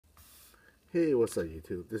Hey, what's up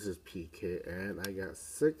YouTube? This is PK and I got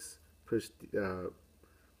 6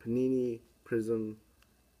 Panini Prizm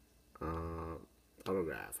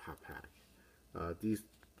autograph hot pack.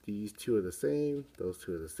 These two are the same, those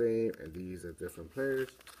two are the same, and these are different players.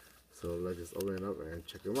 So let's just open it up and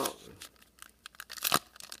check them out.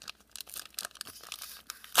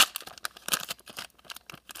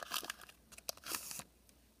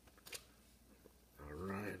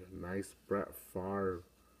 Alright, a nice Brett Favre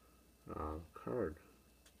card.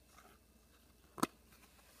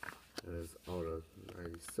 It is out of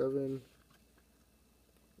 97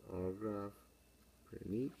 autograph. Pretty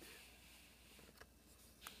neat.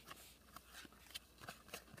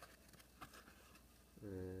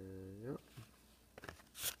 And yep.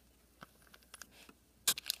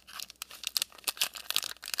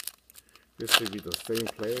 This should be the same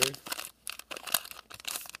player.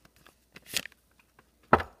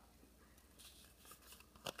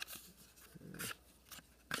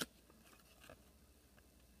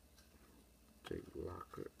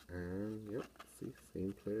 Locker, and yep, see,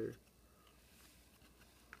 same player.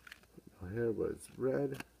 No hair, but it's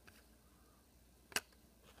red,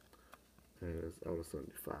 and it's out of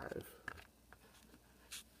 75.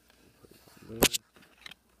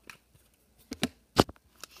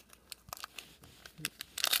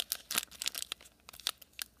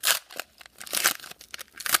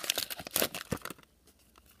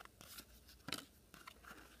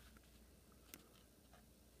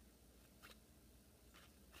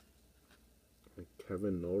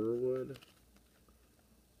 Kevin Norwood.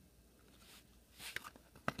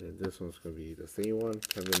 And this one's going to be the same one,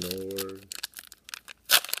 Kevin Norwood.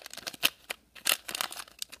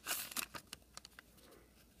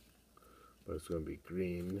 But it's going to be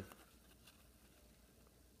green.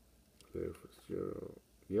 Clear for 0.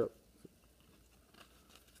 Yep.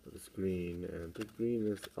 But it's green, and the green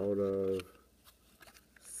is out of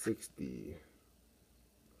 60.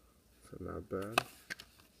 So not bad.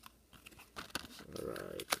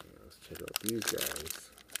 Alright, let's check out these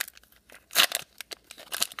guys.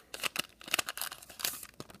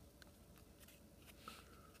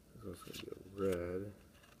 This one's going to be a red.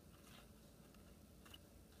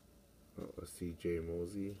 Oh, a CJ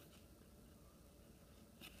Mosley.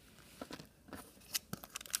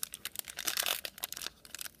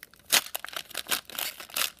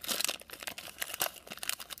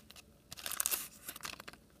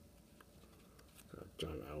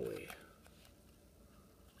 John Elway.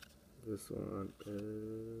 This one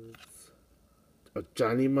is a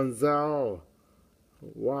Johnny Manziel.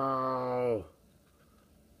 Wow.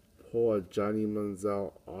 Poor Johnny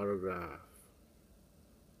Manziel autograph.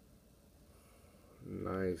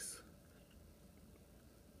 Nice.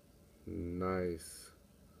 Nice.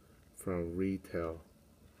 From retail.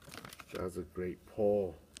 That's a great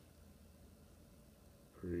pull.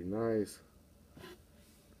 Pretty nice.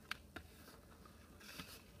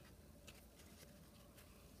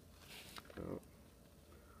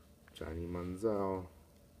 Johnny Manziel,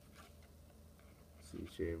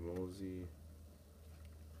 CJ Mosley.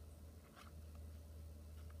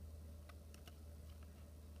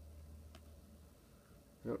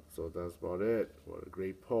 Yep, so that's about it. What a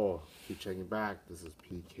great pull. Keep checking back. This is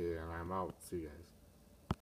PK and I'm out. See you guys.